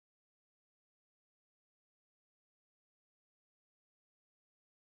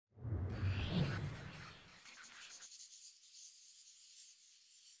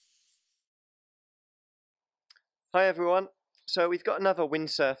Hi everyone, so we've got another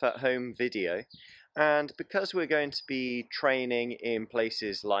windsurf at home video, and because we're going to be training in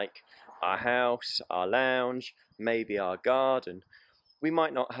places like our house, our lounge, maybe our garden, we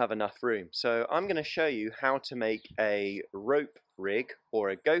might not have enough room. So I'm going to show you how to make a rope rig or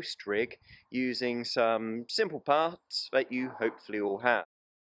a ghost rig using some simple parts that you hopefully all have.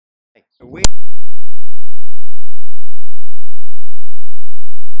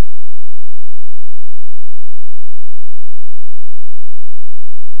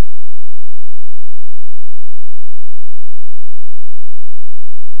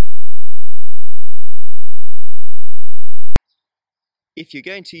 If you're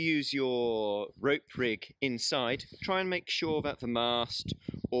going to use your rope rig inside, try and make sure that the mast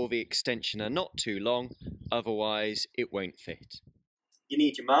or the extension are not too long, otherwise it won't fit. You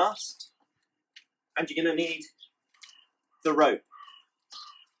need your mast, and you're going to need the rope.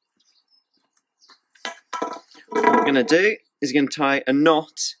 What we're going to do is you're going to tie a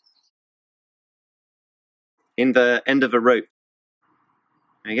knot in the end of the rope.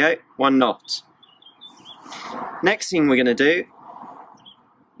 There you go, one knot. Next thing we're going to do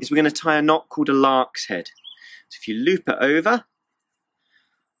is we're going to tie a knot called a lark's head. So if you loop it over,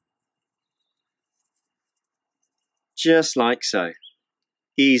 just like so.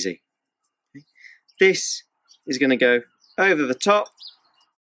 Easy. This is going to go over the top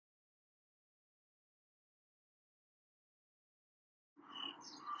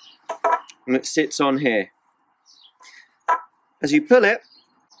and it sits on here. As you pull it,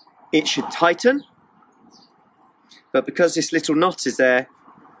 it should tighten, but because this little knot is there,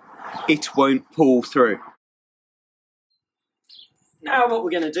 it won't pull through. Now what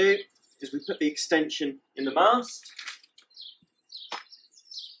we're going to do is we put the extension in the mast.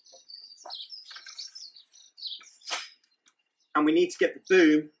 And we need to get the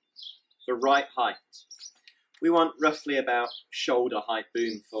boom the right height. We want roughly about shoulder height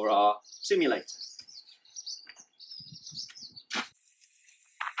boom for our simulator.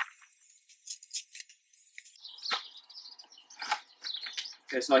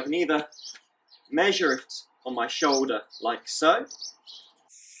 Okay, so I can either measure it on my shoulder like so.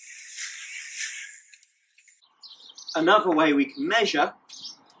 Another way we can measure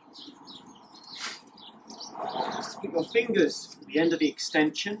is to put your fingers at the end of the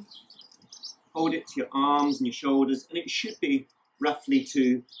extension, hold it to your arms and your shoulders, and it should be roughly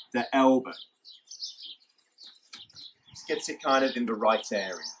to the elbow. This gets it kind of in the right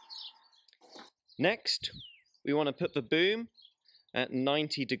area. Next, we want to put the boom at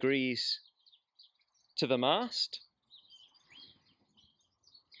 90 degrees to the mast.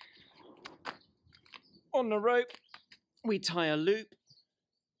 On the rope, we tie a loop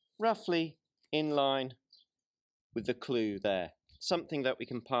roughly in line with the clue there, something that we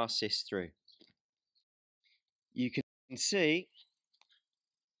can pass this through. You can see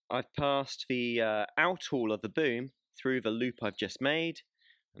I've passed the out haul of the boom through the loop I've just made,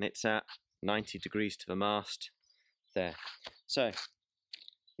 and it's at 90 degrees to the mast there. So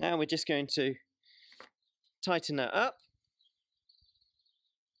now we're just going to tighten that up.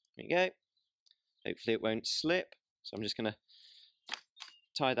 There you go. Hopefully it won't slip. So I'm just going to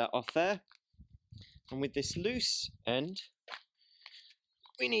tie that off there. And with this loose end,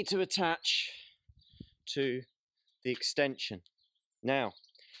 we need to attach to the extension. Now,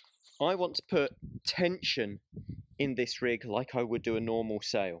 I want to put tension in this rig like I would do a normal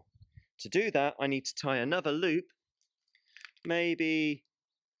sail. To do that, I need to tie another loop, maybe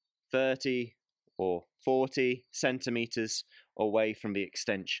 30 or 40 centimeters away from the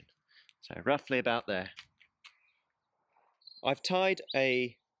extension. So roughly about there. I've tied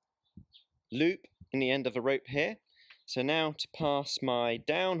a loop in the end of the rope here. So now to pass my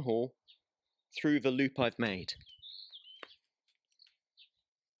downhaul through the loop I've made.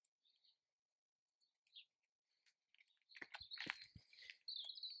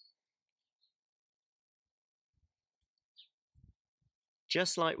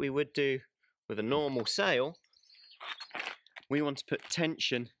 Just like we would do with a normal sail, we want to put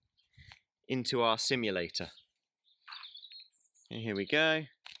tension into our simulator. And here we go.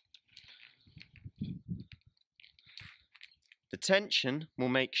 The tension will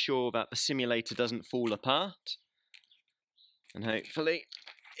make sure that the simulator doesn't fall apart, and hopefully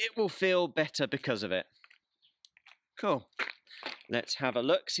it will feel better because of it. Cool. Let's have a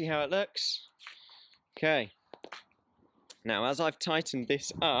look, see how it looks. Okay. Now, as I've tightened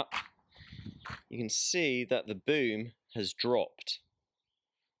this up, you can see that the boom has dropped.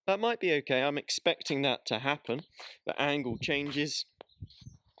 That might be okay. I'm expecting that to happen. The angle changes.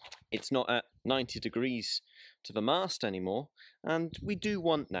 It's not at 90 degrees to the mast anymore, and we do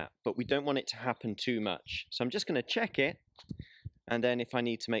want that, but we don't want it to happen too much. So I'm just going to check it, and then if I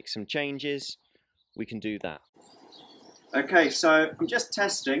need to make some changes, we can do that. Okay, so I'm just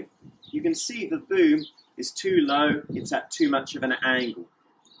testing. You can see the boom is too low, it's at too much of an angle.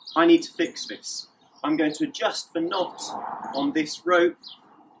 I need to fix this. I'm going to adjust the knot on this rope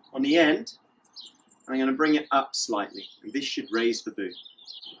on the end, and I'm going to bring it up slightly, and this should raise the boom.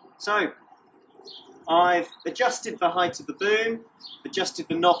 So, I've adjusted the height of the boom, adjusted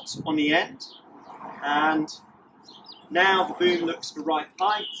the knot on the end, and now the boom looks the right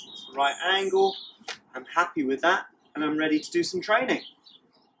height, it's the right angle. I'm happy with that, and I'm ready to do some training.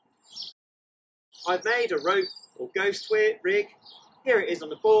 I've made a rope or ghost rig. Here it is on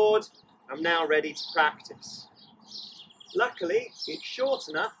the board. I'm now ready to practice. Luckily, it's short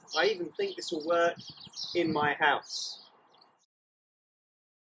enough, I even think this will work in my house.